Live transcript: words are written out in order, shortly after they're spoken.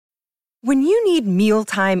When you need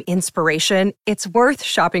mealtime inspiration, it's worth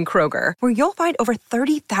shopping Kroger, where you'll find over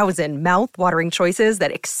 30,000 mouth-watering choices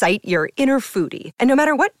that excite your inner foodie. And no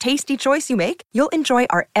matter what tasty choice you make, you'll enjoy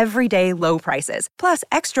our everyday low prices, plus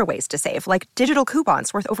extra ways to save, like digital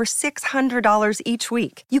coupons worth over $600 each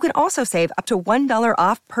week. You can also save up to $1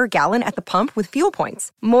 off per gallon at the pump with fuel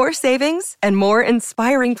points. More savings and more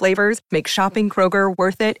inspiring flavors make shopping Kroger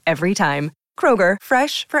worth it every time. Kroger,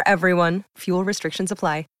 fresh for everyone. Fuel restrictions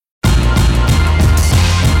apply.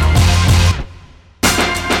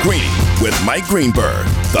 Greeny with Mike Greenberg,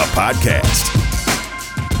 the podcast.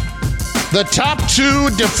 The top two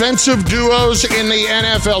defensive duos in the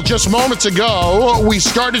NFL. Just moments ago, we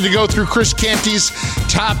started to go through Chris Canty's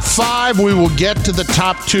top five. We will get to the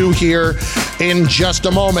top two here in just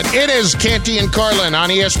a moment. It is Canty and Carlin on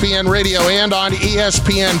ESPN Radio and on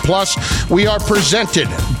ESPN Plus. We are presented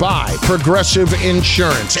by Progressive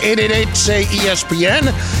Insurance. 888-SAY-ESPN,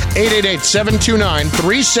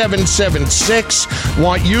 888-729-3776.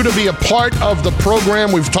 Want you to be a part of the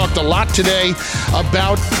program. We've talked a lot today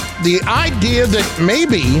about the idea that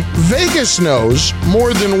maybe Vegas knows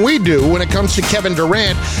more than we do when it comes to Kevin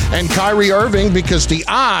Durant and Kyrie Irving, because the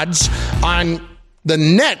odds on the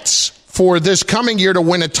Nets for this coming year to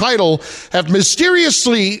win a title have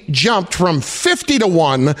mysteriously jumped from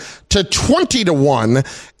 50-1 to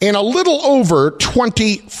 20-1 in a little over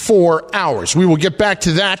 24 hours. We will get back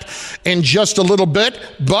to that in just a little bit,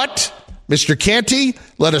 but Mr. Canty,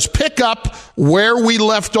 let us pick up where we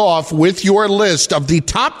left off with your list of the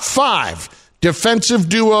top five defensive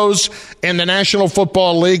duos in the National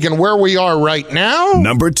Football League, and where we are right now.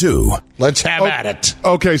 Number two. Let's have at it.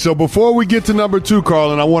 Okay, so before we get to number two,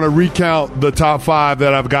 Carlin, I want to recount the top five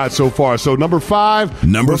that I've got so far. So number five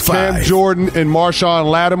was Cam Jordan and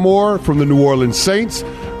Marshawn Lattimore from the New Orleans Saints.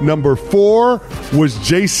 Number four was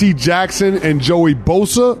J.C. Jackson and Joey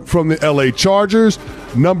Bosa from the L.A. Chargers.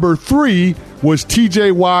 Number three was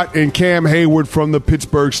T.J. Watt and Cam Hayward from the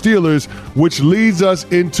Pittsburgh Steelers, which leads us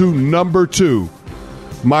into number two.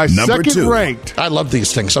 My second ranked. I love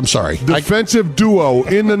these things. I'm sorry. Defensive duo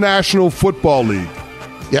in the National Football League.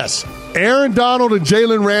 Yes. Aaron Donald and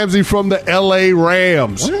Jalen Ramsey from the L.A.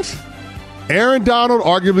 Rams. What? Aaron Donald,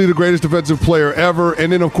 arguably the greatest defensive player ever.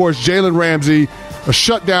 And then, of course, Jalen Ramsey, a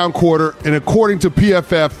shutdown quarter, and according to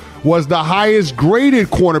PFF, was the highest graded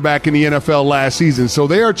cornerback in the NFL last season. So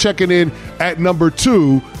they are checking in at number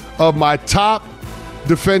two of my top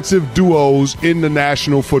defensive duos in the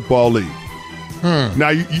National Football League.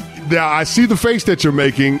 Now, now, I see the face that you're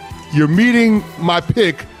making. You're meeting my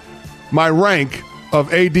pick, my rank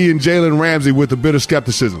of AD and Jalen Ramsey with a bit of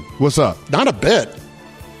skepticism. What's up? Not a bit.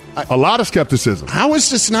 A lot of skepticism. How is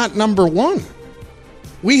this not number one?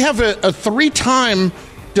 We have a three-time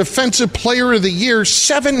Defensive Player of the Year,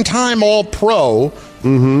 7-time All-Pro,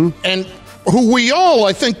 and who we all,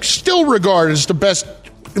 I think, still regard as the best,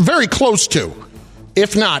 very close to,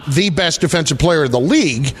 if not the best defensive player of the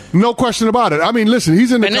league. No question about it. I mean, listen,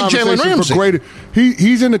 he's in the conversation for greatest.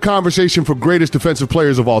 He's in the conversation for greatest defensive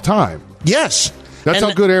players of all time. Yes. That's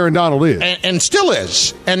how good Aaron Donald is. And still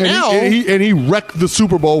is. And now... He wrecked the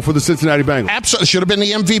Super Bowl for the Cincinnati Bengals. Absolutely. Should have been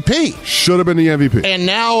the MVP. Should have been the MVP. And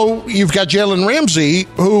now you've got Jalen Ramsey,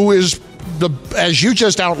 who is, as you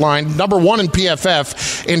just outlined, number one in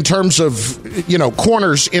PFF in terms of,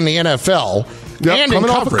 corners in the NFL. Yep, and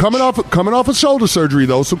coming off of shoulder surgery,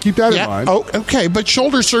 though, so keep that in mind. Oh, okay, but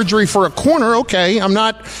shoulder surgery for a corner, okay.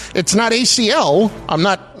 It's not ACL. I'm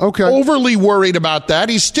not overly worried about that.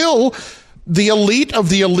 He's still the elite of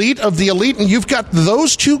the elite of the elite, and you've got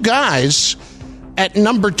those two guys at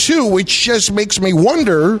number two, which just makes me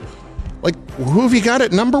wonder, who have you got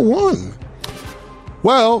at number one?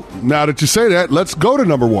 Well, now that you say that, let's go to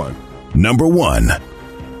number one. Number one,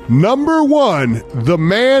 the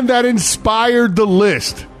man that inspired the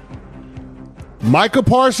list. Micah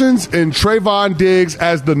Parsons and Trayvon Diggs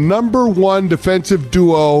as the number one defensive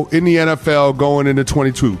duo in the NFL going into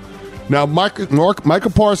 22. Now, Micah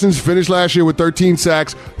Parsons finished last year with 13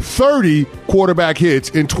 sacks, 30 quarterback hits,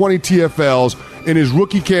 and 20 TFLs in his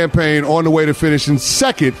rookie campaign, on the way to finishing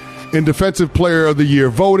second in Defensive Player of the Year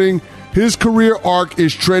voting. His career arc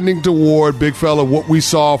is trending toward, big fella, what we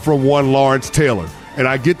saw from one Lawrence Taylor. And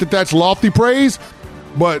I get that that's lofty praise,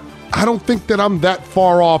 but I don't think that I'm that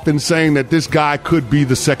far off in saying that this guy could be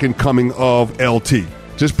the second coming of LT.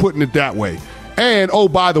 Just putting it that way. And, oh,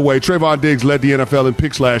 by the way, Trayvon Diggs led the NFL in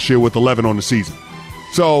picks last year with 11 on the season.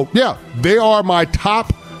 So, yeah, they are my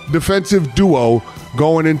top defensive duo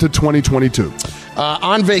going into 2022.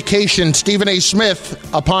 on vacation, Stephen A. Smith,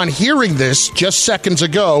 upon hearing this just seconds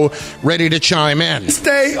ago, ready to chime in.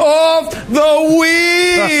 Stay off the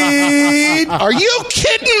weed! Are you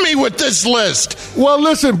kidding me with this list? Well,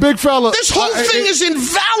 listen, big fella. This whole thing is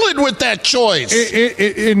invalid with that choice.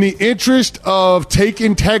 In the interest of take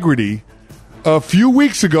integrity, a few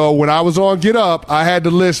weeks ago when I was on Get Up, I had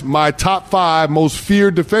to list my top 5 most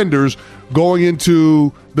feared defenders going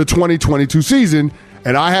into the 2022 season,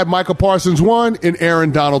 and I had Micah Parsons 1 and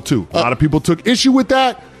Aaron Donald 2. A lot of people took issue with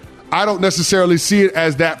that. I don't necessarily see it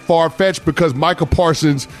as that far-fetched because Micah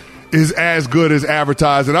Parsons is as good as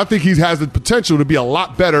advertised, and I think he has the potential to be a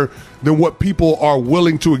lot better than what people are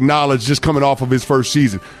willing to acknowledge just coming off of his first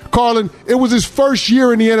season. Carlin, it was his first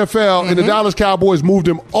year in the NFL, and the Dallas Cowboys moved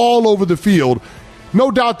him all over the field.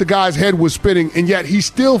 No doubt the guy's head was spinning, and yet he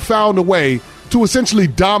still found a way to essentially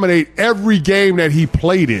dominate every game that he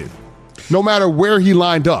played in, no matter where he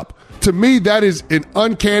lined up. To me, that is an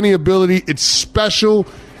uncanny ability. It's special.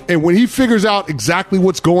 And when he figures out exactly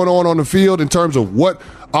what's going on the field in terms of what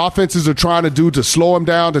offenses are trying to do to slow him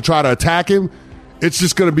down, to try to attack him, it's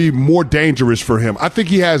just going to be more dangerous for him. I think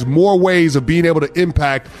he has more ways of being able to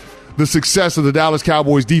impact the success of the Dallas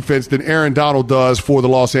Cowboys defense than Aaron Donald does for the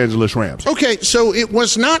Los Angeles Rams. Okay, so it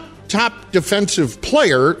was not top defensive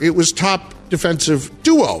player, it was top defensive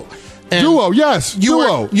duo. And duo, yes,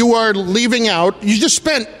 duo. You are leaving out, you just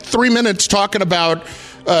spent 3 minutes talking about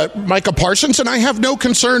Micah Parsons, and I have no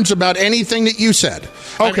concerns about anything that you said.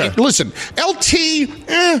 Okay. I mean, listen, LT,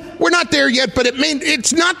 we're not there yet, but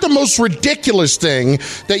it's not the most ridiculous thing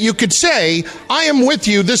that you could say. I am with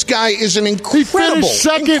you. This guy is an incredible,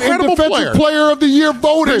 second incredible in Defensive Player of the Year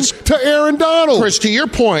voting to Aaron Donald. Chris, to your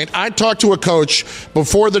point, I talked to a coach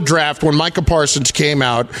before the draft when Micah Parsons came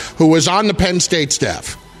out, who was on the Penn State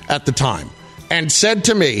staff at the time, and said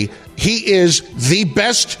to me, he is the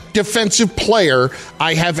best defensive player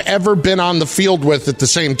I have ever been on the field with at the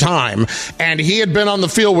same time. And he had been on the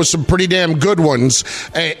field with some pretty damn good ones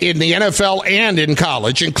in the NFL and in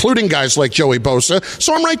college, including guys like Joey Bosa.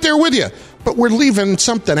 So I'm right there with you. But we're leaving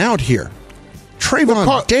something out here.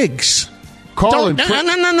 Trayvon Diggs. No.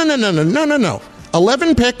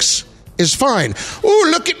 11 picks is fine. Ooh,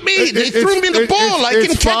 look at me. They threw me the ball. I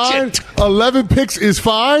can catch it. 11 picks is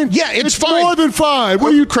fine? Yeah, it's fine. More than fine.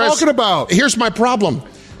 What are you talking about? Here's my problem.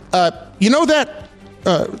 You know that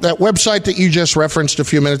website that you just referenced a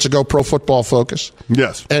few minutes ago, Pro Football Focus?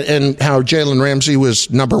 Yes. And how Jalen Ramsey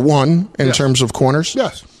was number 1 in terms of corners?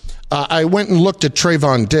 Yes. I went and looked at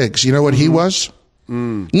Trayvon Diggs. You know what he was?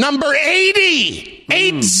 Number 80.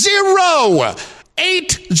 80.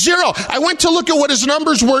 8-0. I went to look at what his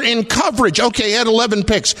numbers were in coverage. Okay, he had 11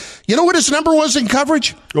 picks. You know what his number was in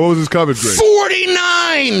coverage? What was his coverage grade?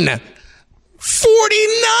 49.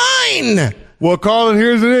 49. Well, Carlin,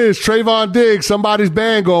 here's it is. Trayvon Diggs, somebody's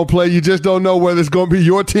band going to play. You just don't know whether it's going to be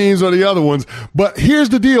your teams or the other ones. But here's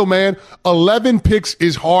the deal, man. 11 picks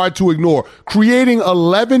is hard to ignore. Creating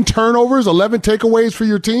 11 turnovers, 11 takeaways for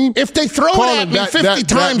your team. If they throw it at me 50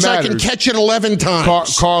 times, I can catch it 11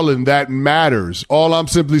 times. Carlin, that matters. All I'm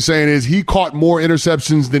simply saying is he caught more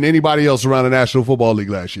interceptions than anybody else around the National Football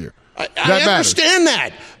League last year. I understand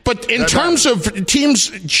that. But in terms of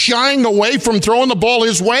teams shying away from throwing the ball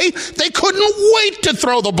his way, they couldn't wait to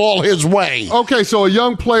throw the ball his way. Okay, so a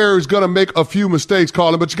young player is going to make a few mistakes,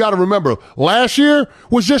 Colin, but you got to remember, last year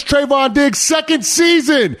was just Trayvon Diggs' second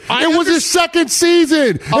season. It was his second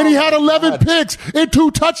season, and he had 11 picks and 2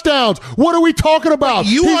 touchdowns. What are we talking about?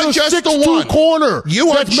 You are just the one corner. You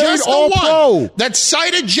are just the one that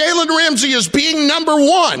cited Jalen Ramsey as being number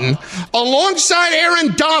 1 alongside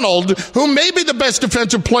Aaron Donald, who may be the best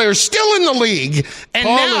defensive player still in the league, and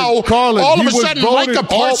all of a sudden Micah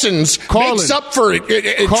Parsons makes up for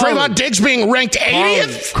Trayvon Diggs being ranked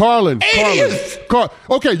 80th? Carlin.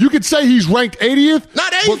 Okay, you could say he's ranked 80th.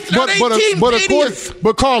 Not 8th, not 18th,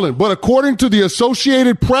 but Carlin, according to the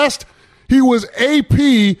Associated Press, he was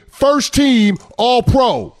AP first team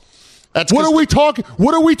All-Pro. What are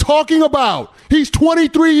we talking about? He's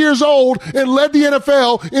 23 years old and led the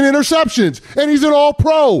NFL in interceptions, and he's an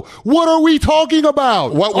All-Pro. What are we talking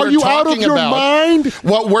about? Are you out of your mind?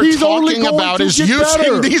 What we're talking about is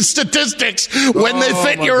using these statistics when they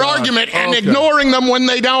fit your argument and ignoring them when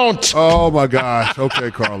they don't. Oh, my gosh.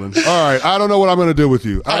 Okay, Carlin. All right. I don't know what I'm going to do with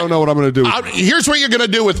you. Here's what you're going to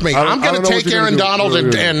do with me. I'm going to take Aaron Donald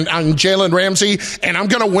and Jalen Ramsey, and I'm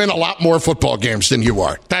going to win a lot more football games than you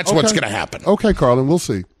are. That's what's going to happen. Okay, Carlin. We'll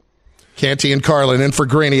see. Canty and Carlin in for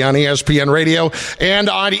Greeny on ESPN Radio and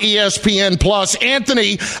on ESPN Plus.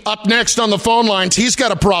 Anthony up next on the phone lines. He's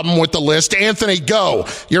got a problem with the list. Anthony, go.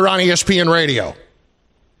 You're on ESPN Radio.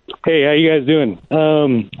 Hey, how you guys doing?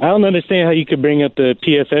 I don't understand how you could bring up the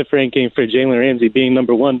PFF ranking for Jalen Ramsey being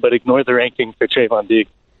number one, but ignore the ranking for Trayvon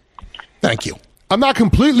Diggs. Thank you. I'm not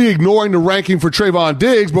completely ignoring the ranking for Trayvon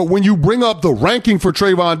Diggs, but when you bring up the ranking for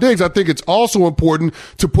Trayvon Diggs, I think it's also important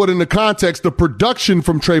to put into context the production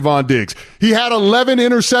from Trayvon Diggs. He had 11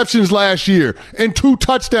 interceptions last year and 2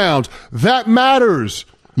 touchdowns. That matters.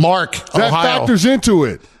 Mark, that Ohio. factors into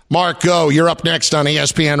it. Mark, go. You're up next on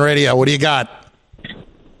ESPN Radio. What do you got?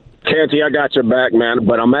 Canty, I got your back, man,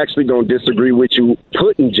 but I'm actually going to disagree with you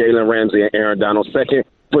putting Jalen Ramsey and Aaron Donald second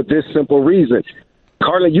for this simple reason.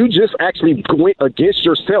 Carlin, you just actually went against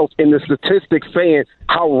yourself in the statistics saying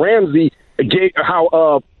how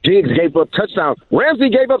Diggs gave up touchdowns. Ramsey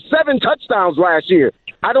gave up 7 touchdowns last year.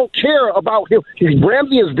 I don't care about him.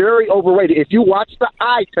 Ramsey is very overrated. If you watch the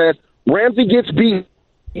eye test, Ramsey gets beat.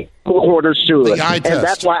 Quarters should, the eye test. And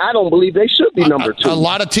that's why I don't believe they should be number 2. A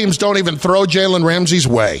lot of teams don't even throw Jalen Ramsey's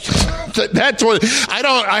way. That's what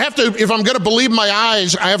I have to. If I'm going to believe my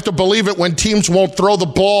eyes, I have to believe it when teams won't throw the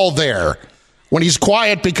ball there. When he's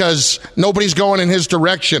quiet because nobody's going in his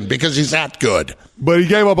direction because he's that good. But he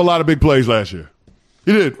gave up a lot of big plays last year.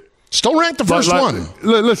 He did. Still ranked the first one.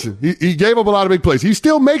 Listen, he gave up a lot of big plays. He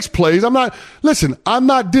still makes plays. I'm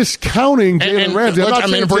not discounting Jalen Ramsey.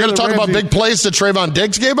 If we're going to talk about big plays that Trayvon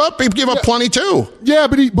Diggs gave up, he gave up plenty too. Yeah,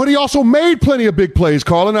 but he also made plenty of big plays,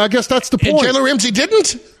 Colin. I guess that's the point. And Jalen Ramsey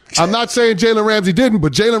didn't? I'm not saying Jalen Ramsey didn't,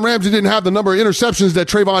 but Jalen Ramsey didn't have the number of interceptions that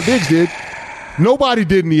Trayvon Diggs did. Nobody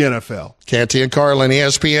did in the NFL. Canty and Carlin,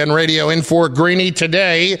 ESPN Radio, in for Greeny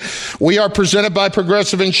today. We are presented by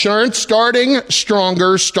Progressive Insurance. Starting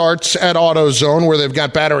stronger starts at AutoZone, where they've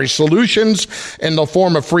got battery solutions in the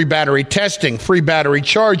form of free battery testing, free battery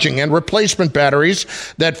charging, and replacement batteries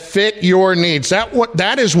that fit your needs.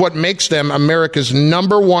 That is what makes them America's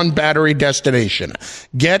 #1 battery destination.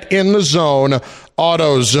 Get in the zone,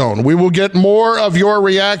 AutoZone. We will get more of your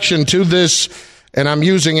reaction to this, and I'm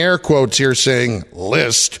using air quotes here saying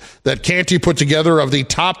list, that Canty put together of the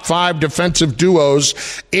top 5 defensive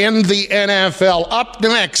duos in the NFL. Up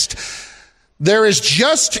next, there is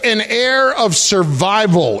just an air of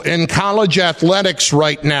survival in college athletics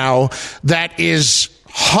right now that is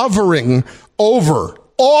hovering over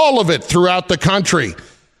all of it throughout the country.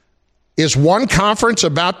 Is one conference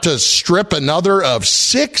about to strip another of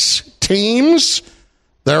 6 teams?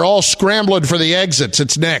 They're all scrambling for the exits.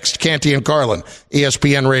 It's next. Canty and Carlin,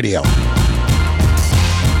 ESPN Radio.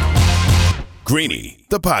 Greeny,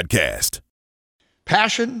 the podcast.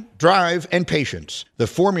 Passion, drive, and patience. The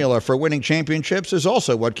formula for winning championships is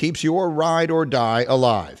also what keeps your ride or die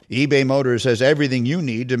alive. eBay Motors has everything you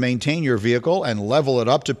need to maintain your vehicle and level it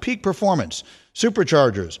up to peak performance.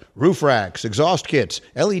 Superchargers, roof racks, exhaust kits,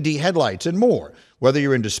 LED headlights, and more. Whether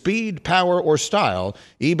you're into speed, power, or style,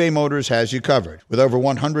 eBay Motors has you covered. With over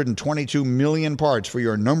 122 million parts for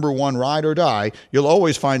your #1 ride or die, you'll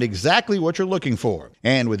always find exactly what you're looking for.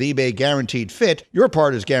 And with eBay Guaranteed Fit, your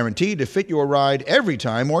part is guaranteed to fit your ride every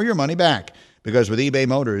time or your money back. Because with eBay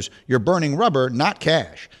Motors, you're burning rubber, not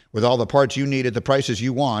cash. With all the parts you need at the prices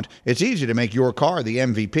you want, it's easy to make your car the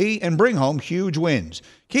MVP and bring home huge wins.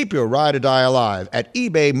 Keep your ride or die alive at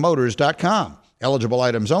ebaymotors.com. Eligible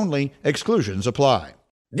items only. Exclusions apply.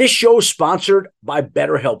 This show is sponsored by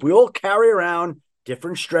BetterHelp. We all carry around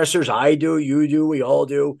different stressors. I do, you do, we all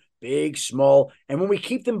do, big, small. And when we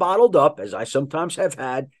keep them bottled up, as I sometimes have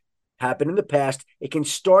had happen in the past, it can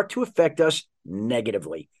start to affect us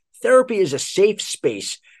negatively. Therapy is a safe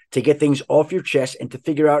space to get things off your chest and to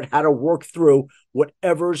figure out how to work through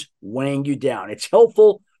whatever's weighing you down. It's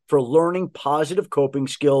helpful for learning positive coping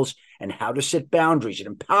skills and how to set boundaries. It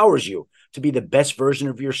empowers you to be the best version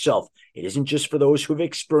of yourself. It isn't just for those who have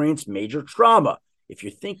experienced major trauma. If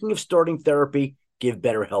you're thinking of starting therapy, give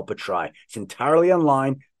BetterHelp a try. It's entirely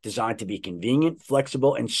online, designed to be convenient,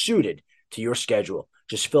 flexible, and suited to your schedule.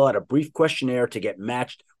 Just fill out a brief questionnaire to get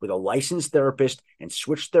matched with a licensed therapist and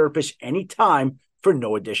switch therapists anytime for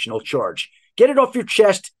no additional charge. Get it off your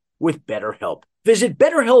chest with BetterHelp. Visit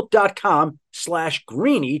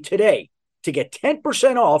BetterHelp.com/Greeny today to get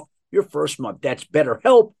 10% off your first month. That's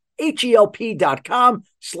BetterHelp,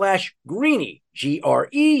 HELP.com/Greeny,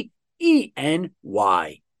 GREENY.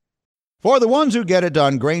 For the ones who get it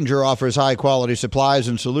done, Grainger offers high-quality supplies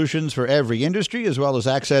and solutions for every industry, as well as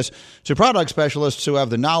access to product specialists who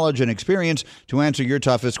have the knowledge and experience to answer your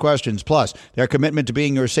toughest questions. Plus, their commitment to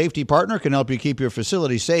being your safety partner can help you keep your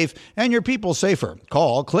facility safe and your people safer.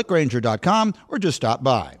 Call, clickgrainger.com, or just stop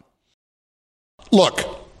by. Look,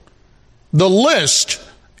 the list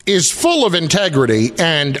is full of integrity,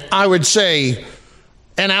 and I would say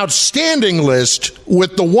an outstanding list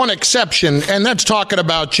with the one exception, and that's talking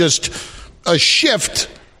about just a shift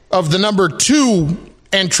of the number 2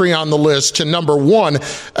 entry on the list to number 1.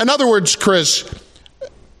 In other words, Chris,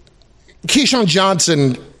 Keyshawn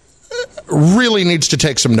Johnson really needs to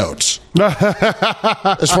take some notes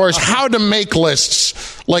as far as how to make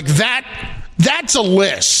lists like that. That's a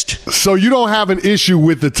list. So you don't have an issue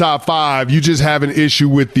with the top 5. You just have an issue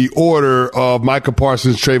with the order of Micah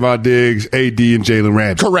Parsons, Trayvon Diggs, AD, and Jalen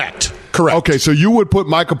Ramsey. Correct. Okay, so you would put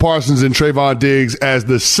Micah Parsons and Trayvon Diggs as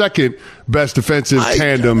the second best defensive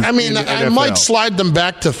tandem. I mean, I might slide them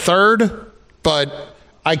back to 3rd, but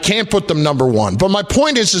I can't put them number 1. But my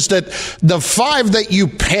point is that the 5 that you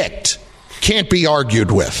picked can't be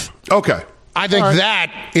argued with. Okay. I think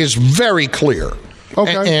that is very clear.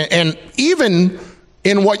 Okay. And even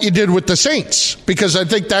in what you did with the Saints, because I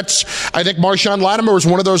think Marshawn Lattimore is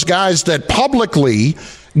one of those guys that publicly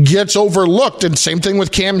gets overlooked, and same thing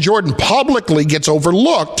with Cam Jordan, publicly gets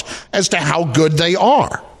overlooked as to how good they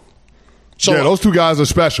are. So, those 2 guys are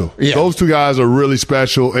special. Yeah. Those 2 guys are really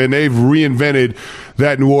special, and they've reinvented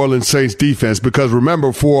that New Orleans Saints defense because,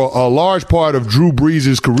 remember, for a large part of Drew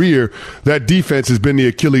Brees' career, that defense has been the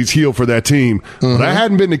Achilles heel for that team. Mm-hmm. That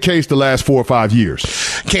hadn't been the case the last 4 or 5 years.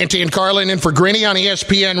 Canty and Carlin in for Greeny on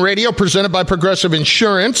ESPN Radio, presented by Progressive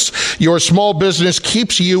Insurance. Your small business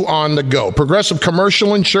keeps you on the go. Progressive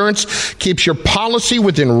Commercial Insurance keeps your policy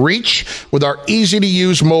within reach with our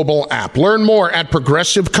easy-to-use mobile app. Learn more at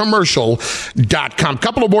progressivecommercial.com. A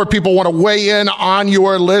couple of more people want to weigh in on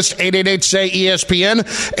your list. 888-SAY-ESPN,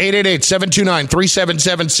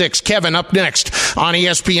 888-729-3776. Kevin up next on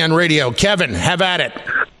ESPN Radio. Kevin, have at it.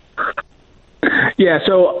 Yeah,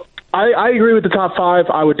 so I agree with the top 5.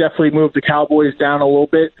 I would definitely move the Cowboys down a little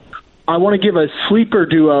bit. I want to give a sleeper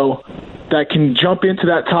duo that can jump into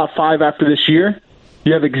that top 5 after this year.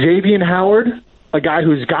 You have Xavier Howard, a guy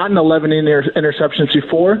who's gotten 11 interceptions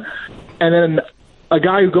before, and then a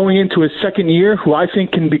guy who going into his second year who I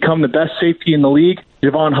think can become the best safety in the league,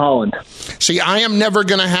 Javon Holland. See, I am never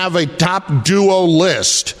going to have a top duo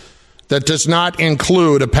list that does not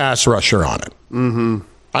include a pass rusher on it. Mm-hmm.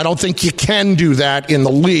 I don't think you can do that in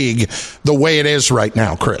the league the way it is right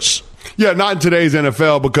now, Chris. Yeah, not in today's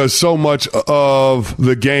NFL because so much of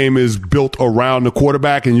the game is built around the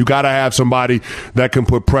quarterback, and you got to have somebody that can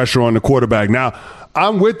put pressure on the quarterback. Now,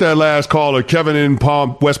 I'm with that last caller, Kevin in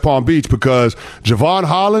West Palm Beach, because Javon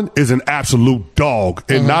Holland is an absolute dog.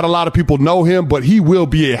 And not a lot of people know him, but he will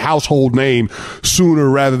be a household name sooner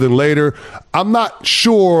rather than later. I'm not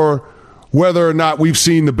sure whether or not we've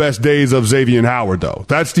seen the best days of Xavier Howard, though.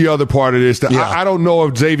 That's the other part of this. I don't know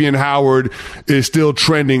if Xavier Howard is still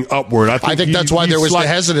trending upward. I think that's why there was the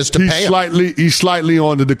hesitance to pay him. He's slightly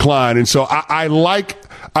on the decline. And so I like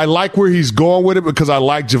where he's going with it because I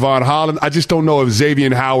like Javon Holland. I just don't know if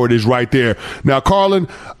Xavier Howard is right there. Now, Carlin,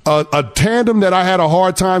 a tandem that I had a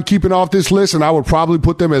hard time keeping off this list, and I would probably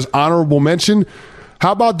put them as honorable mention.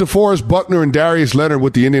 How about DeForest Buckner and Darius Leonard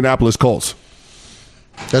with the Indianapolis Colts?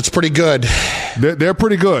 That's pretty good. They're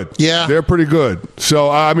pretty good. Yeah. They're pretty good.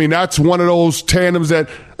 So, I mean, that's one of those tandems that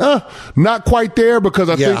not quite there because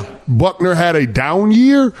I think Buckner had a down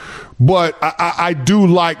year, but I do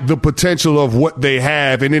like the potential of what they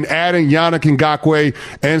have. And then adding Yannick Ngakoue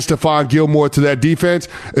and Stephon Gilmore to that defense,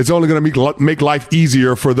 it's only going to make life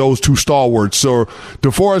easier for those 2 stalwarts. So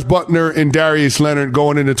DeForest Buckner and Darius Leonard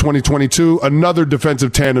going into 2022, another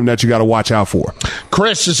defensive tandem that you got to watch out for.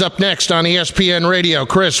 Chris is up next on ESPN Radio.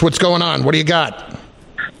 Chris, what's going on? What do you got?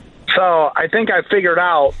 So I think I figured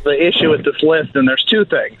out the issue with this list, and there's 2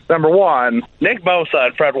 things. Number 1, Nick Bosa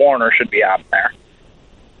and Fred Warner should be on there.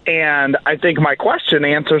 And I think my question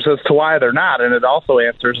answers as to why they're not, and it also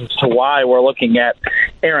answers as to why we're looking at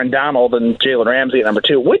Aaron Donald and Jalen Ramsey at number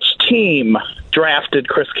 2. Which team drafted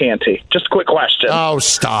Chris Canty? Just a quick question. Oh,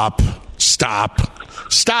 stop.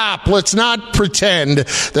 Let's not pretend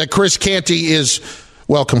that Chris Canty is,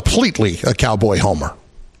 completely a Cowboy homer.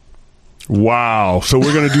 Wow. So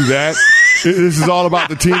we're going to do that? This is all about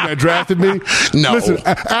the team that drafted me? No. Listen,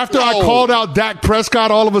 after I called out Dak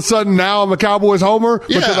Prescott, all of a sudden now I'm a Cowboys homer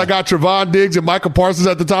because I got Trevon Diggs and Micah Parsons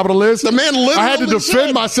at the top of the list. The man literally I had to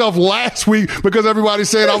defend myself last week because everybody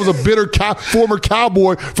said I was a bitter former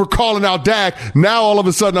Cowboy for calling out Dak. Now all of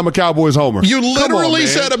a sudden I'm a Cowboys homer. You literally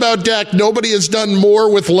said about Dak, nobody has done more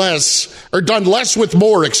with less, or done less with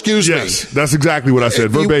more, excuse me. Yes, that's exactly what I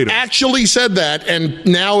said, verbatim. You actually said that, and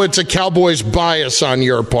now it's a Cowboys bias on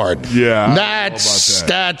your part. Yeah.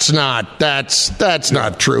 That's not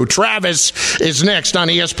true. Travis is next on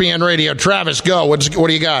ESPN Radio. Travis, go. What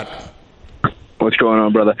do you got? What's going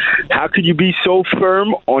on, brother? How could you be so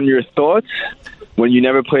firm on your thoughts when you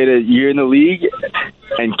never played a year in the league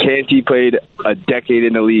and Canty played a decade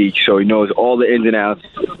in the league, so he knows all the ins and outs.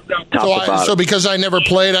 So because I never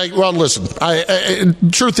played,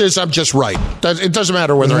 listen. Truth is, I'm just right. It doesn't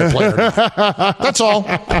matter whether I play or not. That's all.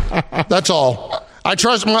 That's all. I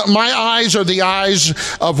trust my eyes are the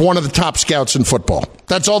eyes of one of the top scouts in football.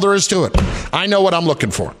 That's all there is to it. I know what I'm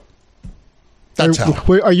looking for. That's how.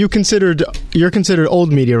 Are you considered? You're considered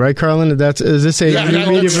old media, right, Carlin? Is this new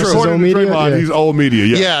media versus old media? Draymond, he's old media.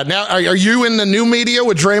 Yeah. Now, are you in the new media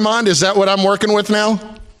with Draymond? Is that what I'm working with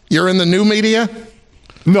now? You're in the new media?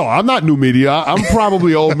 No, I'm not new media. I'm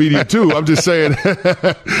probably old media too. I'm just saying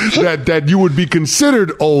that you would be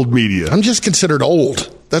considered old media. I'm just considered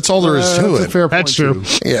old. That's all there is to it. A fair point. That's true.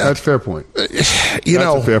 Yeah, that's a fair point. That's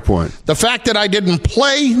a fair point. The fact that I didn't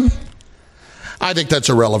play, I think that's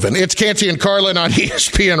irrelevant. It's Canty and Carlin on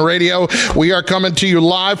ESPN Radio. We are coming to you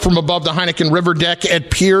live from above the Heineken River deck at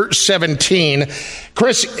Pier 17.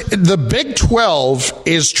 Chris, the Big 12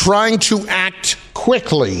 is trying to act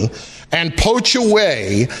quickly and poach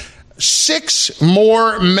away 6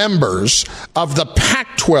 more members of the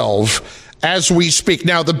Pac-12 as we speak.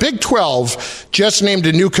 Now, the Big 12 just named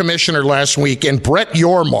a new commissioner last week in Brett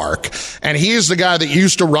Yormark, and he is the guy that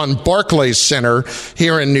used to run Barclays Center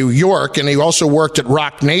here in New York, and he also worked at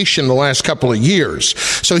Rock Nation the last couple of years.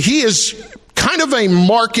 So he is kind of a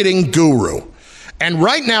marketing guru. And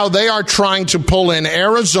right now they are trying to pull in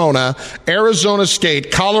Arizona, Arizona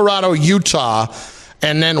State, Colorado, Utah,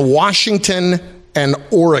 and then Washington and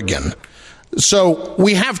Oregon. So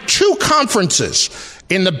we have 2 conferences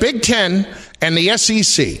in the Big Ten and the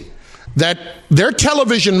SEC that their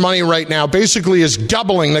television money right now basically is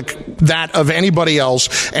doubling that of anybody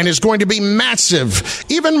else and is going to be massive,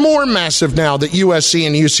 even more massive now that USC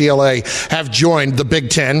and UCLA have joined the Big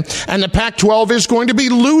Ten. And the Pac-12 is going to be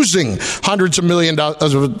losing hundreds of millions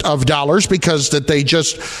of dollars because that they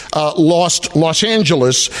just lost Los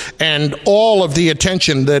Angeles and all of the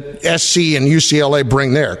attention that SC and UCLA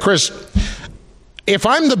bring there. Chris, if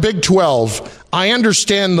I'm the Big 12, I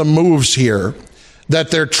understand the moves here that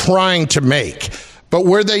they're trying to make. But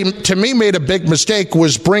where they, to me, made a big mistake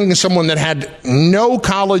was bringing someone that had no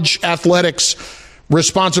college athletics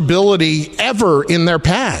responsibility ever in their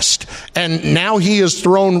past. And now he is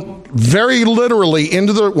thrown very literally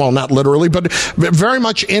into the, well, not literally, but very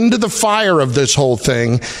much into the fire of this whole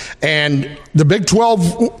thing. And the Big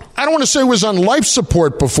 12, I don't want to say was on life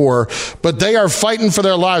support before, but they are fighting for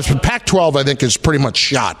their lives. But Pac-12, I think, is pretty much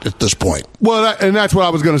shot at this point. Well, and that's what I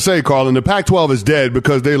was going to say, Carlin. The Pac-12 is dead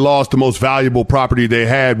because they lost the most valuable property they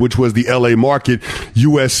had, which was the LA market,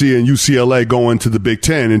 USC and UCLA going to the Big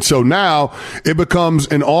Ten. And so now it becomes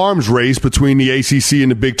an arms race between the ACC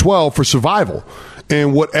and the Big 12 for survival.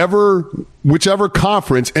 And whichever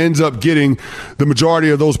conference ends up getting the majority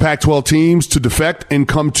of those Pac-12 teams to defect and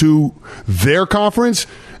come to their conference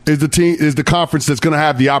is the conference that's going to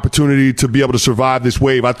have the opportunity to be able to survive this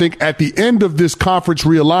wave. I think at the end of this conference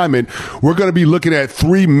realignment, we're going to be looking at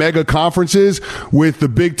 3 mega conferences with the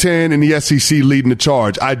Big Ten and the SEC leading the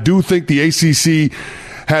charge. I do think the ACC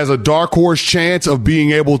has a dark horse chance of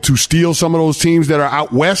being able to steal some of those teams that are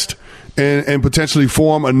out west and potentially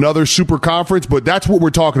form another super conference. But that's what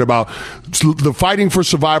we're talking about. The fighting for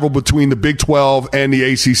survival between the Big 12 and the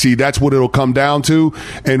ACC, that's what it'll come down to.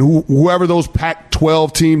 And whoever those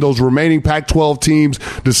Pac-12 teams, those remaining Pac-12 teams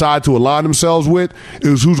decide to align themselves with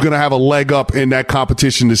is who's going to have a leg up in that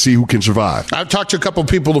competition to see who can survive. I've talked to a couple of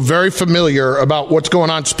people very familiar about what's going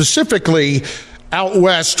on specifically out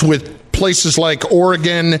west with places like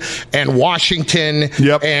Oregon and Washington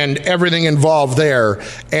and everything involved there.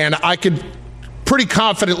 And I could pretty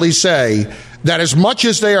confidently say that as much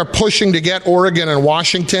as they are pushing to get Oregon and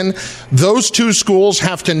Washington, those 2 schools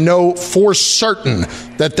have to know for certain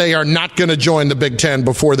that they are not going to join the Big Ten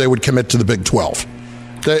before they would commit to the Big 12.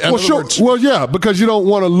 Well, yeah, because you don't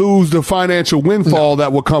want to lose the financial windfall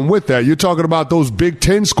that will come with that. You're talking about those Big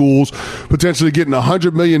Ten schools potentially getting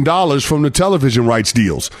 $100 million from the television rights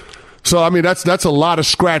deals. So, I mean, that's a lot of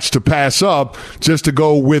scratch to pass up just to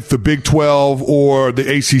go with the Big 12 or the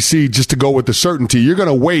ACC, just to go with the certainty. You're going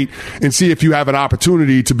to wait and see if you have an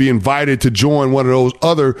opportunity to be invited to join one of those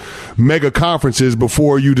other mega conferences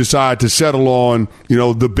before you decide to settle on,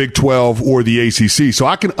 the Big 12 or the ACC. So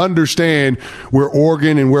I can understand where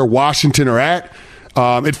Oregon and where Washington are at.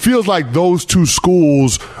 It feels like those 2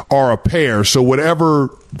 schools are a pair. So whatever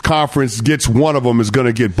conference gets one of them is going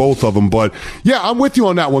to get both of them. But yeah, I'm with you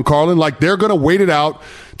on that one, Carlin. Like, they're going to wait it out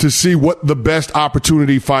to see what the best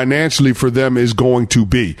opportunity financially for them is going to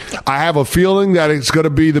be. I have a feeling that it's going to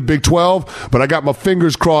be the Big 12, but I got my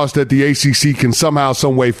fingers crossed that the ACC can somehow,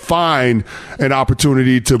 some way find an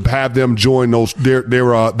opportunity to have them join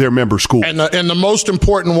their member schools. And the most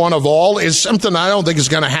important one of all is something I don't think is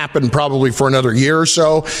going to happen probably for another year or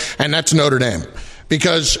so, and that's Notre Dame.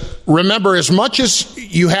 Because remember, as much as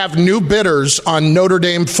you have new bidders on Notre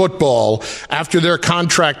Dame football after their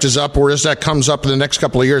contract is up, or as that comes up in the next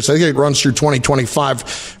couple of years, I think it runs through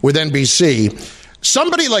 2025 with NBC.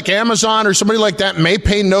 Somebody like Amazon or somebody like that may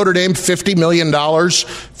pay Notre Dame $50 million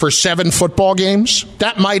for 7 football games.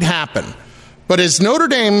 That might happen. But is Notre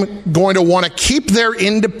Dame going to want to keep their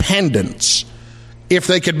independence if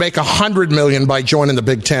they could make $100 million by joining the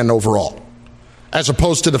Big Ten overall, as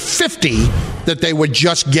opposed to the 50 that they would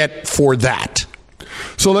just get for that?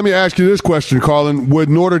 So let me ask you this question, Carlin. Would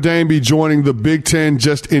Notre Dame be joining the Big Ten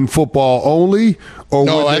just in football only? Or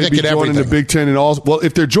would they be joining the Big Ten in all? Well,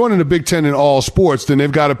 if they're joining the Big Ten in all sports, then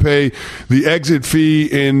they've got to pay the exit fee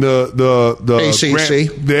and the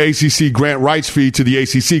ACC grant rights fee to the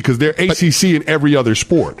ACC, because they're ACC in every other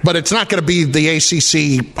sport. But it's not going to be the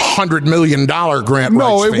ACC $100 million grant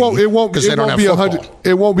rights fee. No, it won't. Because they don't have football.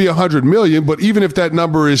 It won't be $100 million. But even if that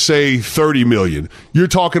number is, say, $30 million, you're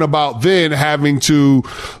talking about then having to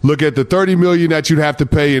look at the $30 million that you'd have to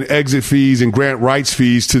pay in exit fees and grant rights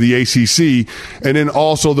fees to the ACC, and then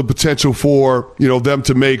also the potential for them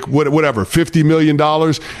to make whatever $50 million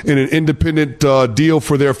in an independent deal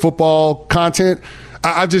for their football content.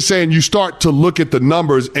 I'm just saying, you start to look at the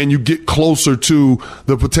numbers and you get closer to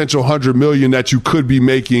the potential $100 million that you could be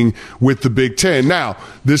making with the Big Ten. Now,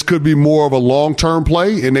 this could be more of a long-term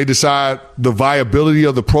play, and they decide the viability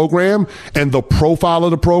of the program and the profile of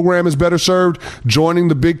the program is better served joining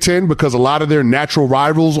the Big Ten, because a lot of their natural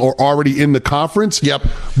rivals are already in the conference. Yep.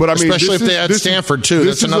 But I mean, especially if they had Stanford too.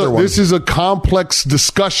 That's another one. This is a complex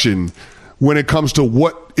discussion when it comes to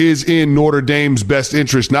what is in Notre Dame's best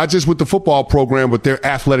interest, not just with the football program, but their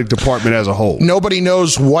athletic department as a whole. Nobody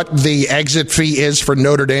knows what the exit fee is for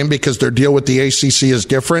Notre Dame because their deal with the ACC is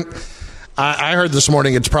different. I heard this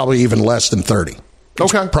morning it's probably even less than 30.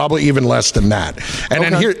 Okay. Probably even less than that. And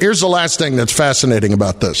then here's the last thing that's fascinating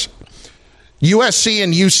about this. USC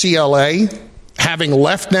and UCLA, having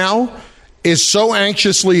left now, is so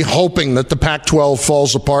anxiously hoping that the Pac-12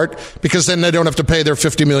 falls apart, because then they don't have to pay their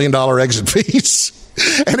 $50 million exit fees.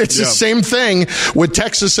 And it's the same thing with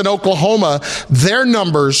Texas and Oklahoma. Their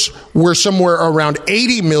numbers were somewhere around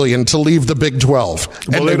 $80 million to leave the Big 12.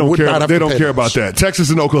 Well, and they don't care. They don't care those. about that. Texas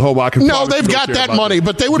and Oklahoma, I can No, they've got that money,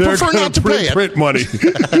 but they would prefer not to pay it. Print money.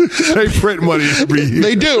 They print money every year.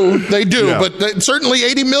 They do. Yeah. But certainly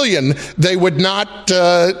 $80 million, they would not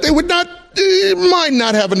mind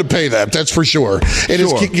not having to pay that. That's for sure.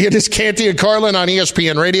 It is Canty and Carlin on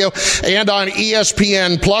ESPN Radio and on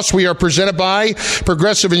ESPN Plus. We are presented by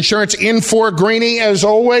Progressive Insurance. In for Greeny, as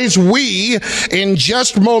always. We, in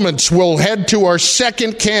just moments, will head to our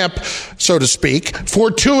second camp, so to speak, for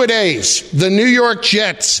 2-a-days. The New York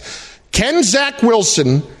Jets. Can Zach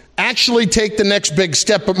Wilson actually take the next big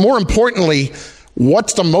step? But more importantly,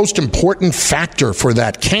 what's the most important factor for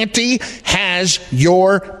that? Canty has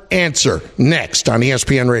your answer next on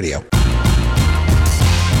ESPN Radio.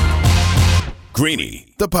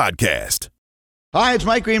 Greeny, the podcast. Hi, it's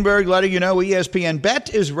Mike Greenberg letting you know ESPN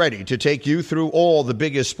Bet is ready to take you through all the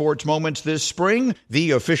biggest sports moments this spring.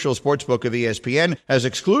 The official sportsbook of ESPN has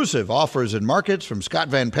exclusive offers and markets from Scott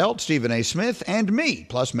Van Pelt, Stephen A. Smith, and me,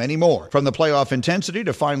 plus many more. From the playoff intensity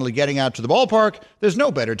to finally getting out to the ballpark, there's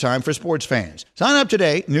no better time for sports fans. Sign up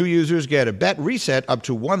today. New users get a bet reset up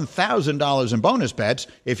to $1,000 in bonus bets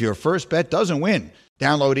if your first bet doesn't win.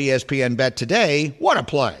 Download ESPN Bet today. What a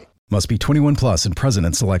play. Must be 21 plus and present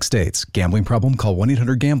in select states. Gambling problem? Call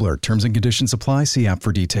 1-800-GAMBLER. Terms and conditions apply. See app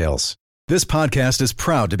for details. This podcast is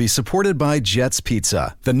proud to be supported by Jets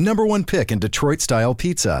Pizza, the #1 pick in Detroit-style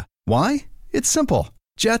pizza. Why? It's simple.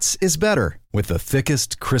 Jets is better. With the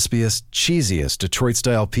thickest, crispiest, cheesiest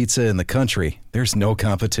Detroit-style pizza in the country, there's no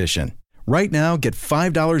competition. Right now, get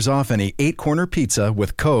 $5 off any 8-corner pizza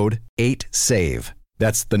with code 8SAVE.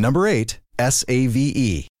 That's the number 8,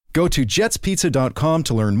 S-A-V-E. Go to jetspizza.com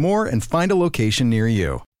to learn more and find a location near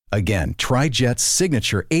you. Again, try Jet's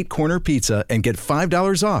signature 8-corner pizza and get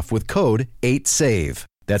 $5 off with code 8SAVE.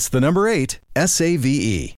 That's the number 8,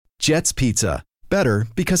 S-A-V-E. Jet's Pizza. Better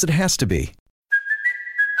because it has to be.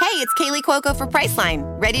 Hey, it's Kaylee Cuoco for Priceline.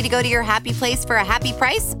 Ready to go to your happy place for a happy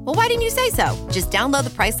price? Well, why didn't you say so? Just download the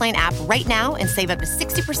Priceline app right now and save up to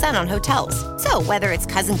 60% on hotels. So whether it's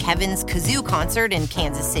Cousin Kevin's Kazoo Concert in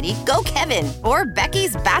Kansas City, go Kevin, or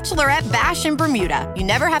Becky's Bachelorette Bash in Bermuda, you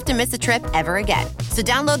never have to miss a trip ever again. So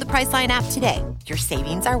download the Priceline app today. Your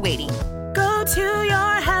savings are waiting. Go to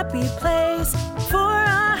your happy place for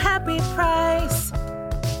a happy price.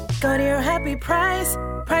 Go to your happy price,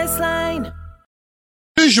 Priceline.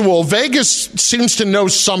 Usual, Vegas seems to know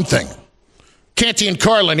something. Canty and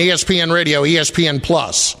Carlin, ESPN Radio, ESPN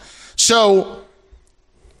Plus. So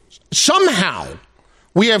somehow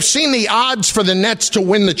we have seen the odds for the Nets to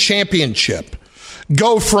win the championship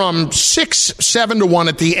go from 6-7-1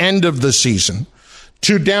 at the end of the season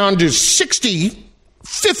to down to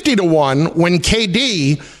 50-1 when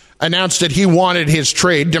KD announced that he wanted his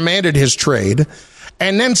trade, demanded his trade.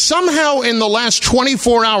 And then somehow in the last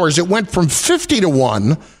 24 hours, it went from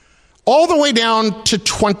 50-1 all the way down to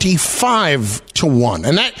 25-1.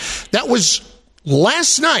 And that was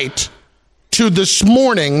last night to this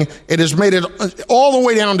morning. It has made it all the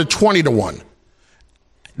way down to 20-1.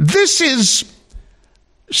 This is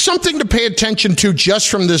something to pay attention to just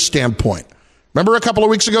from this standpoint. Remember a couple of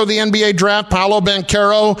weeks ago, the NBA draft, Paolo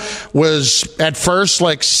Banchero was at first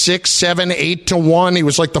like 6, 7, 8-1. He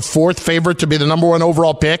was like the fourth favorite to be the number one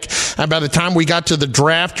overall pick. And by the time we got to the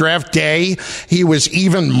draft day, he was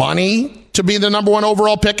even money to be the number one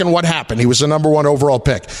overall pick. And what happened? He was the number one overall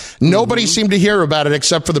pick. Nobody seemed to hear about it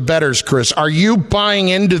except for the bettors, Chris. Are you buying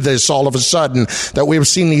into this all of a sudden that we've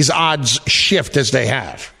seen these odds shift as they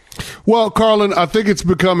have? Well, Carlin, I think it's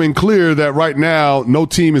becoming clear that right now no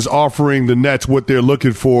team is offering the Nets what they're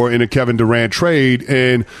looking for in a Kevin Durant trade.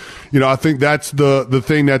 And, I think that's the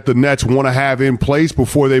thing that the Nets want to have in place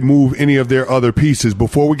before they move any of their other pieces.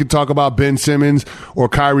 Before we can talk about Ben Simmons or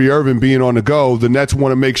Kyrie Irving being on the go, the Nets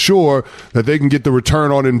want to make sure that they can get the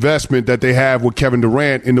return on investment that they have with Kevin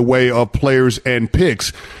Durant in the way of players and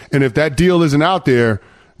picks. And if that deal isn't out there,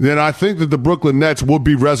 then I think that the Brooklyn Nets will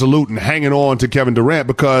be resolute in hanging on to Kevin Durant,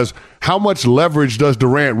 because how much leverage does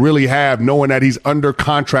Durant really have knowing that he's under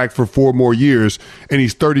contract for 4 more years and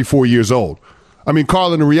he's 34 years old? I mean,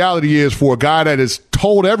 Carlin, the reality is, for a guy that has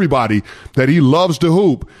told everybody that he loves to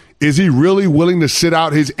hoop, is he really willing to sit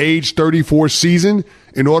out his age 34 season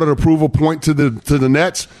in order to prove a point to the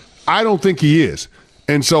Nets? I don't think he is.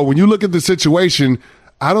 And so when you look at the situation,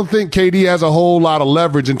 I don't think KD has a whole lot of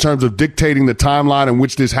leverage in terms of dictating the timeline in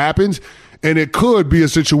which this happens. And it could be a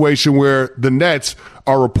situation where the Nets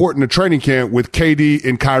are reporting to training camp with KD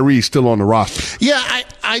and Kyrie still on the roster. Yeah,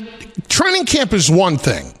 training camp is one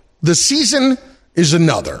thing. The season is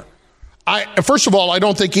another. First of all, I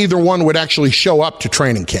don't think either one would actually show up to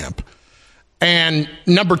training camp. And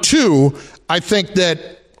number two, I think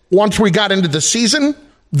that once we got into the season,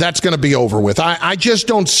 that's going to be over with. I just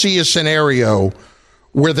don't see a scenario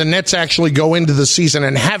where the Nets actually go into the season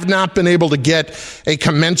and have not been able to get a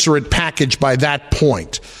commensurate package by that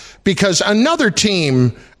point, because another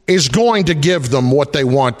team is going to give them what they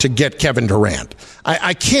want to get Kevin Durant.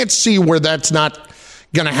 I can't see where that's not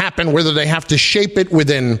going to happen, whether they have to shape it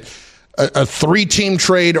within a 3-team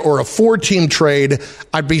trade or a 4-team trade.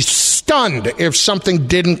 I'd be stunned if something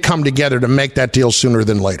didn't come together to make that deal sooner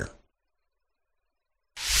than later.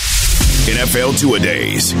 NFL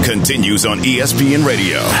Two-A-Days continues on ESPN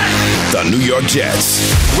Radio. The New York Jets.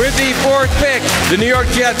 With the 4th pick, the New York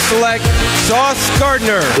Jets select Sauce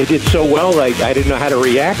Gardner. They did so well, I didn't know how to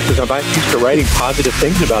react, because I'm not used to writing positive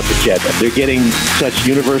things about the Jets. They're getting such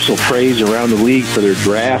universal praise around the league for their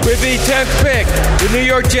draft. With the 10th pick, the New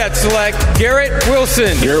York Jets select Garrett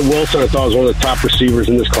Wilson. Garrett Wilson, I thought, was one of the top receivers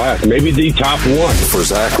in this class. Maybe the top one. For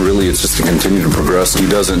Zach, really, it's just to continue to progress. He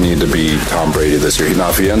doesn't need to be Tom Brady this year. Now,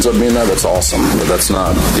 if he ends up being that, that's awesome. But that's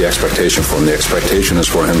not the expectation for him. The expectation is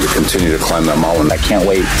for him to continue to climb that mountain. I can't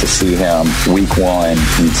wait to see him week 1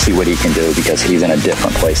 and see what he can do, because he's in a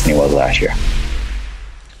different place than he was last year.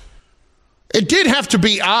 It did have to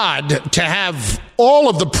be odd to have all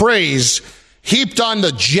of the praise heaped on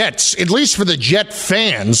the Jets, at least for the Jet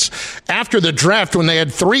fans, after the draft, when they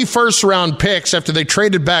had 3 first-round picks after they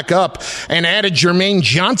traded back up and added Jermaine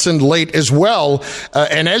Johnson late as well,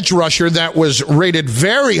 an edge rusher that was rated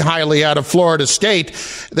very highly out of Florida State.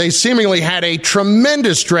 They seemingly had a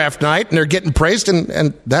tremendous draft night, and they're getting praised,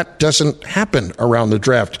 and that doesn't happen around the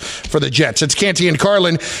draft for the Jets. It's Canty and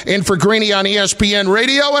Carlin in for Greeny on ESPN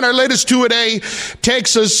Radio, and our latest two-a-day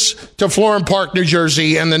takes us to Florham Park, New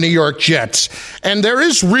Jersey, and the New York Jets. And there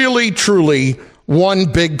is really, truly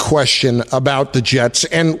one big question about the Jets.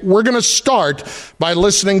 And we're going to start by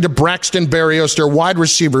listening to Braxton Berrios, their wide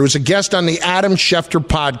receiver, who's a guest on the Adam Schefter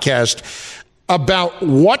podcast, about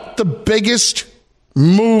what the biggest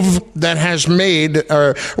move that has made,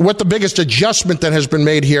 or what the biggest adjustment that has been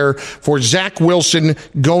made here for Zach Wilson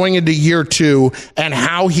going into year 2 and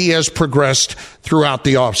how he has progressed throughout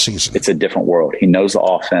the offseason? It's a different world. He knows the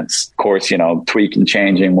offense. Of course, tweaking,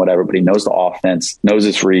 changing, whatever, but he knows the offense, knows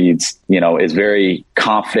his reads, is very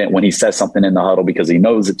confident when he says something in the huddle because he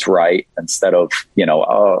knows it's right instead of,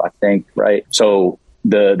 I think, right? So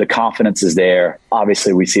the confidence is there.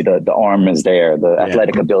 Obviously, we see the arm is there, the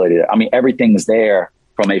athletic ability. I mean, everything's there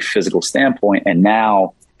from a physical standpoint. And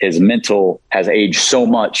now his mental has aged so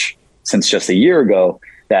much since just a year ago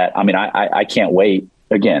that, I can't wait.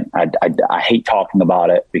 Again, I hate talking about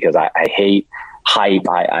it because I hate hype.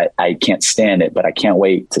 I can't stand it, but I can't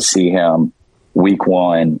wait to see him week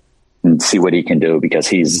 1 and see what he can do because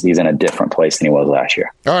he's in a different place than he was last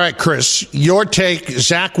year. All right, Chris, your take,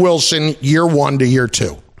 Zach Wilson, year 1 to year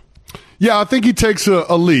 2. Yeah, I think he takes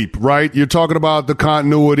a leap, right? You're talking about the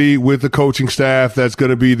continuity with the coaching staff that's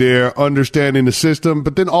going to be there, understanding the system,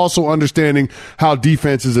 but then also understanding how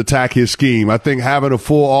defenses attack his scheme. I think having a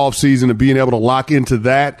full offseason and being able to lock into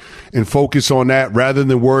that and focus on that rather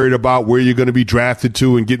than worried about where you're going to be drafted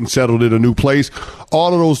to and getting settled in a new place,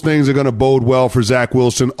 all of those things are going to bode well for Zach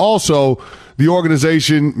Wilson. Also, the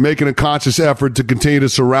organization making a conscious effort to continue to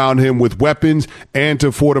surround him with weapons and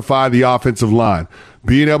to fortify the offensive line.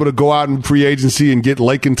 Being able to go out in free agency and get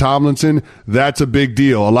Laken Tomlinson, that's a big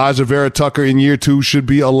deal. Elijah Vera Tucker in year 2 should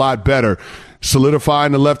be a lot better.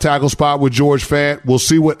 Solidifying the left tackle spot with George Fant. We'll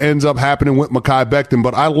see what ends up happening with Mekhi Becton,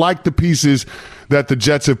 but I like the pieces that the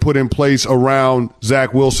Jets have put in place around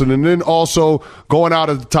Zach Wilson, and then also going out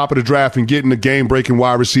at the top of the draft and getting a game-breaking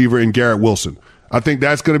wide receiver in Garrett Wilson. I think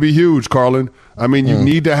that's going to be huge, Carlin. I mean, you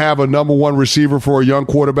need to have a number 1 receiver for a young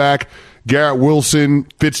quarterback. Garrett Wilson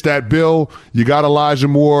fits that bill. You got Elijah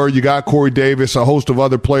Moore. You got Corey Davis, a host of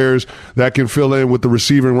other players that can fill in with the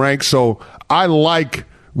receiving ranks. So I like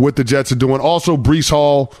what the Jets are doing. Also, Breece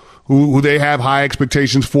Hall, who they have high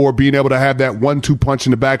expectations for, being able to have that 1-2 punch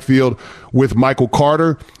in the backfield with Michael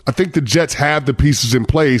Carter. I think the Jets have the pieces in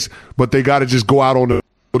place, but they got to just go out on the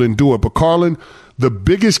field and do it. But, Carlin, the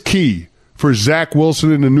biggest key for Zach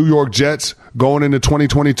Wilson and the New York Jets going into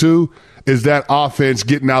 2022 is that offense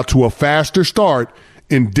getting out to a faster start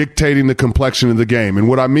and dictating the complexion of the game. And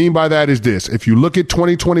what I mean by that is this. If you look at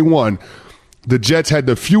 2021, the Jets had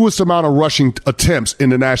the fewest amount of rushing attempts in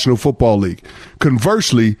the National Football League.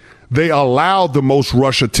 Conversely, they allowed the most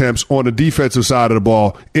rush attempts on the defensive side of the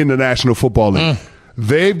ball in the National Football League.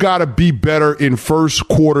 They've got to be better in first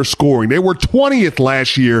quarter scoring. They were 20th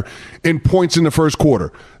last year in points in the first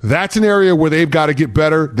quarter. That's an area where they've got to get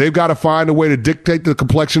better. They've got to find a way to dictate the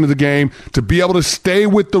complexion of the game, to be able to stay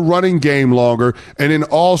with the running game longer, and then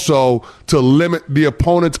also to limit the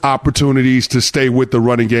opponent's opportunities to stay with the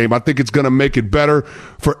running game. I think it's going to make it better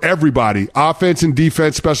for everybody. Offense and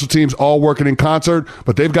defense, special teams, all working in concert,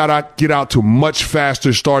 but they've got to get out to much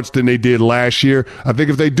faster starts than they did last year. I think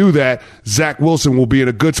if they do that, Zach Wilson will be in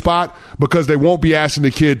a good spot because they won't be asking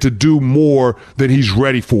the kid to do more than he's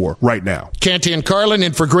ready for right now. Canty and Carlin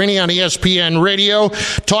in for Greeny on ESPN Radio,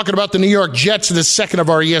 talking about the New York Jets, the second of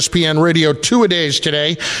our ESPN Radio two-a-days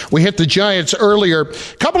today. We hit the Giants earlier.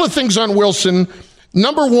 A couple of things on Wilson.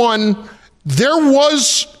 Number one, there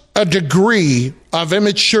was a degree of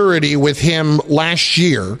immaturity with him last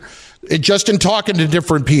year, just in talking to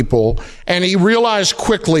different people, and he realized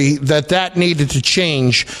quickly that needed to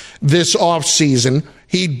change this offseason.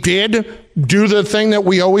 He did do the thing that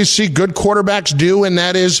we always see good quarterbacks do, and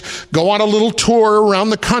that is go on a little tour around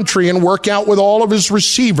the country and work out with all of his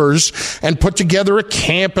receivers and put together a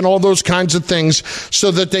camp and all those kinds of things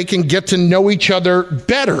so that they can get to know each other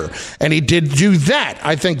better. And he did do that.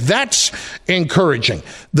 I think that's encouraging.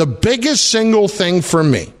 The biggest single thing for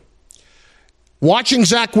me, watching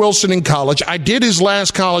Zach Wilson in college, I did his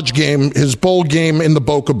last college game, his bowl game in the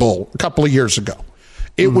Boca Bowl a couple of years ago.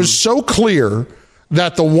 It was so clear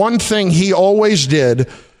that the one thing he always did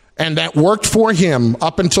and that worked for him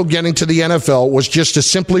up until getting to the NFL was just to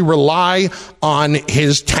simply rely on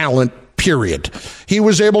his talent, period. He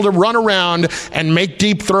was able to run around and make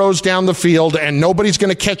deep throws down the field, and nobody's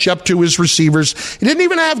going to catch up to his receivers. He didn't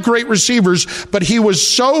even have great receivers, but he was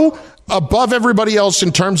so above everybody else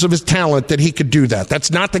in terms of his talent that he could do that.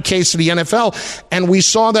 That's not the case in the NFL, and we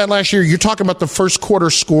saw that last year. You're talking about the first quarter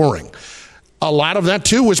scoring. A lot of that,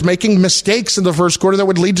 too, was making mistakes in the first quarter that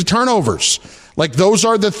would lead to turnovers. Like, those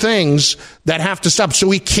are the things that have to stop.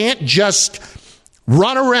 So he can't just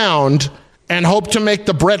run around and hope to make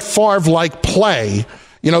the Brett Favre-like play.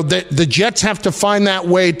 You know, the Jets have to find that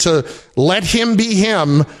way to let him be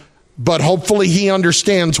him, but hopefully he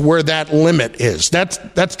understands where that limit is. That's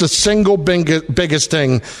the single biggest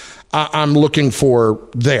thing I'm looking for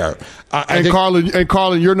there.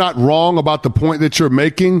 Carlin, you're not wrong about the point that you're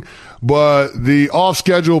making, but the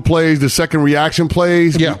off-schedule plays, the second reaction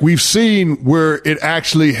plays, we've seen where it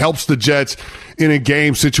actually helps the Jets in a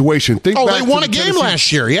game situation. They won a game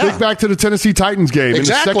last year, Think back to the Tennessee Titans game.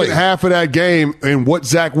 Exactly. In the second half of that game and what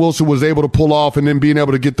Zach Wilson was able to pull off and then being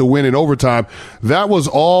able to get the win in overtime, that was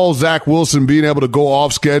all Zach Wilson being able to go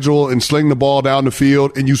off schedule and sling the ball down the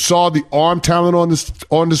field. And you saw the arm talent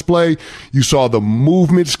on display. You saw the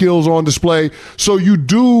movement skills on display. So you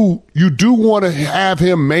do want to have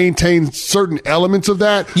him maintain certain elements of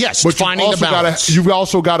that. Yes, but finding the balance. You've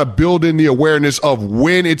also got to build in the awareness of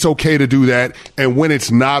when it's okay to do that and when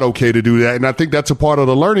it's not okay to do that. And I think that's a part of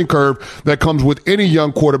the learning curve that comes with any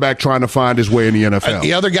young quarterback trying to find his way in the NFL.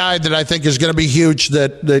 The other guy that I think is going to be huge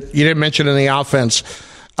that you didn't mention in the offense,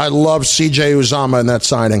 I love C.J. Uzomah in that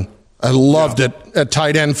signing. I loved it at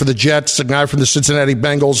tight end for the Jets, a guy from the Cincinnati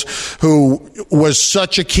Bengals who was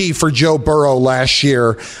such a key for Joe Burrow last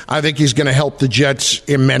year. I think he's going to help the Jets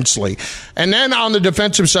immensely. And then on the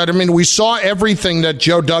defensive side, I mean, we saw everything that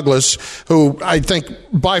Joe Douglas, who I think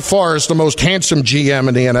by far is the most handsome GM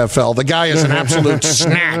in the NFL. The guy is an absolute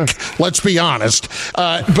snack, let's be honest.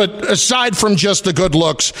 But aside from just the good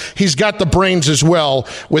looks, he's got the brains as well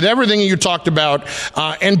with everything you talked about.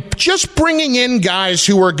 And just bringing in guys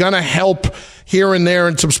who are going to help here and there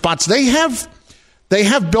in some spots. They have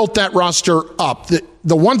built that roster up.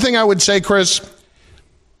 The one thing I would say, Chris,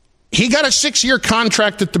 he got a 6-year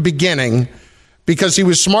contract at the beginning because he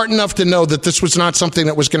was smart enough to know that this was not something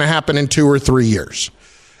that was going to happen in 2 or 3 years.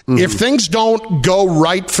 Mm-hmm. If things don't go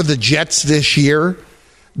right for the Jets this year,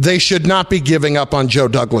 they should not be giving up on Joe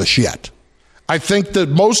Douglas yet. I think the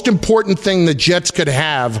most important thing the Jets could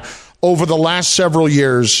have over the last several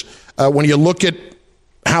years, when you look at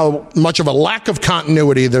how much of a lack of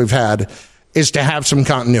continuity they've had, is to have some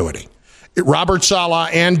continuity. Robert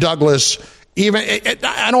Saleh and Douglas,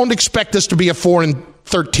 I don't expect this to be a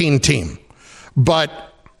 4-13 team,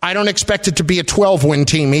 but I don't expect it to be a 12-win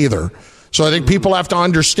team either. So I think people have to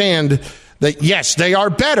understand that, yes, they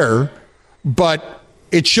are better, but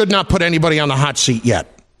it should not put anybody on the hot seat yet.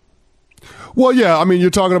 Well, yeah, I mean, you're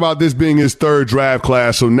talking about this being his 3rd draft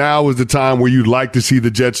class, so now is the time where you'd like to see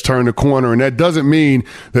the Jets turn the corner, and that doesn't mean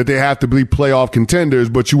that they have to be playoff contenders,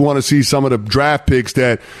 but you want to see some of the draft picks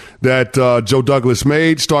that Joe Douglas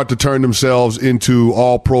made start to turn themselves into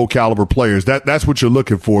all-pro caliber players. That's what you're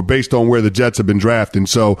looking for based on where the Jets have been drafting.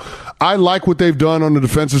 So I like what they've done on the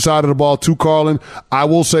defensive side of the ball too, Carlin. I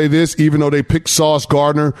will say this, even though they picked Sauce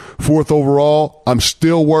Gardner 4th overall, I'm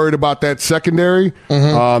still worried about that secondary.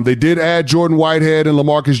 Mm-hmm. They did add Jordan Whitehead and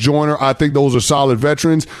LaMarcus Joyner. I think those are solid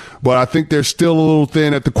veterans, but I think they're still a little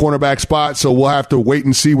thin at the cornerback spot, so we'll have to wait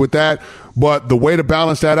and see with that. But the way to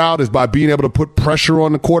balance that out is by being able to put pressure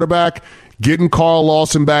on the quarterback. Getting Carl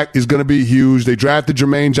Lawson back is going to be huge. They drafted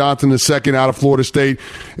Jermaine Johnson II out of Florida State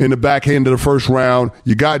in the back end of the 1st round.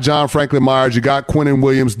 You got John Franklin Myers. You got Quinnen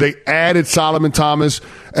Williams. They added Solomon Thomas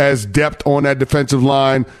as depth on that defensive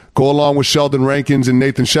line, go along with Sheldon Rankins and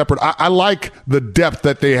Nathan Shepard. I like the depth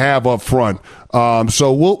that they have up front.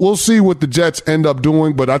 So we'll see what the Jets end up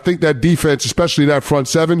doing, but I think that defense, especially that front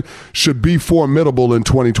 7, should be formidable in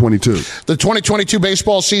 2022. The 2022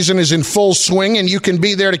 baseball season is in full swing, and you can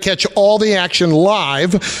be there to catch all the action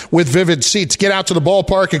live with Vivid Seats. Get out to the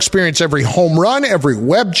ballpark, experience every home run, every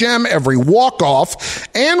web gem, every walk-off,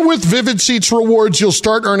 and with Vivid Seats rewards, you'll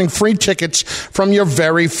start earning free tickets from your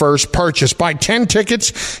very first purchase. Buy 10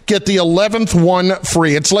 tickets, get the 11th one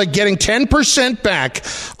free. It's like getting 10% back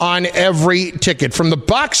on every ticket. From the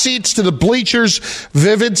box seats to the bleachers,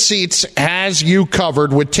 Vivid Seats has you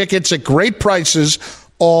covered with tickets at great prices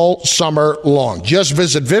all summer long. Just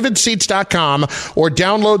visit vividseats.com or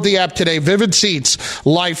download the app today. Vivid Seats,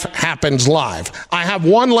 life happens live. I have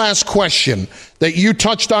one last question that you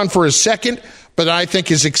touched on for a second, but I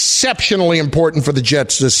think is exceptionally important for the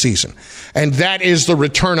Jets this season, and that is the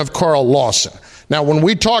return of Carl Lawson. Now, when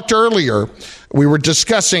we talked earlier, we were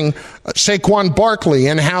discussing Saquon Barkley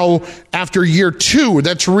and how after year 2,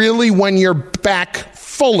 that's really when you're back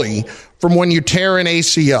fully from when you tear an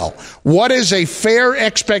ACL. What is a fair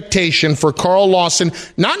expectation for Carl Lawson?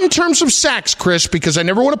 Not in terms of sacks, Chris, because I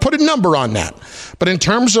never want to put a number on that, but in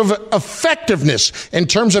terms of effectiveness, in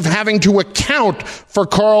terms of having to account for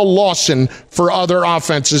Carl Lawson for other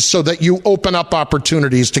offenses so that you open up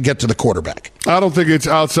opportunities to get to the quarterback. I don't think it's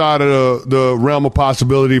outside of the realm of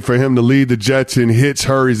possibility for him to lead the Jets in hits,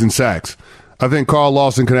 hurries, and sacks. I think Carl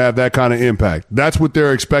Lawson can have that kind of impact. That's what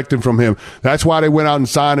they're expecting from him. That's why they went out and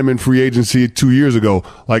signed him in free agency 2 years ago.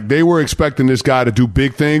 Like, they were expecting this guy to do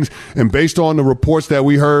big things. And based on the reports that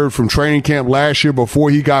we heard from training camp last year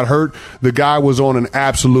before he got hurt, the guy was on an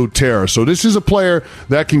absolute tear. So this is a player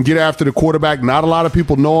that can get after the quarterback. Not a lot of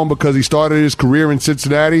people know him because he started his career in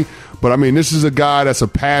Cincinnati. But, I mean, this is a guy that's a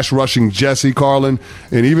pass-rushing Jesse, Carlin.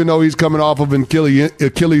 And even though he's coming off of an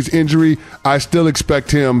Achilles injury, I still expect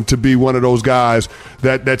him to be one of those guys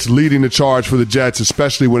that's leading the charge for the Jets,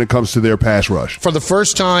 especially when it comes to their pass rush. For the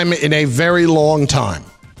first time in a very long time,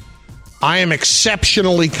 I am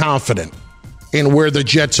exceptionally confident in where the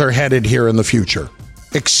Jets are headed here in the future.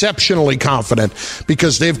 Exceptionally confident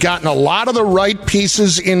because they've gotten a lot of the right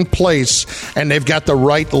pieces in place and they've got the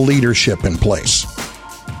right leadership in place.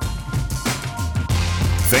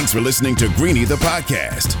 Thanks for listening to Greeny the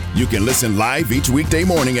podcast. You can listen live each weekday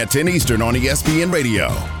morning at 10 Eastern on ESPN Radio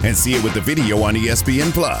and see it with the video on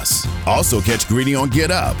ESPN Plus. Also catch Greeny on Get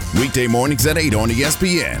Up weekday mornings at 8 on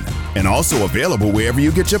ESPN and also available wherever you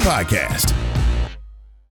get your podcast.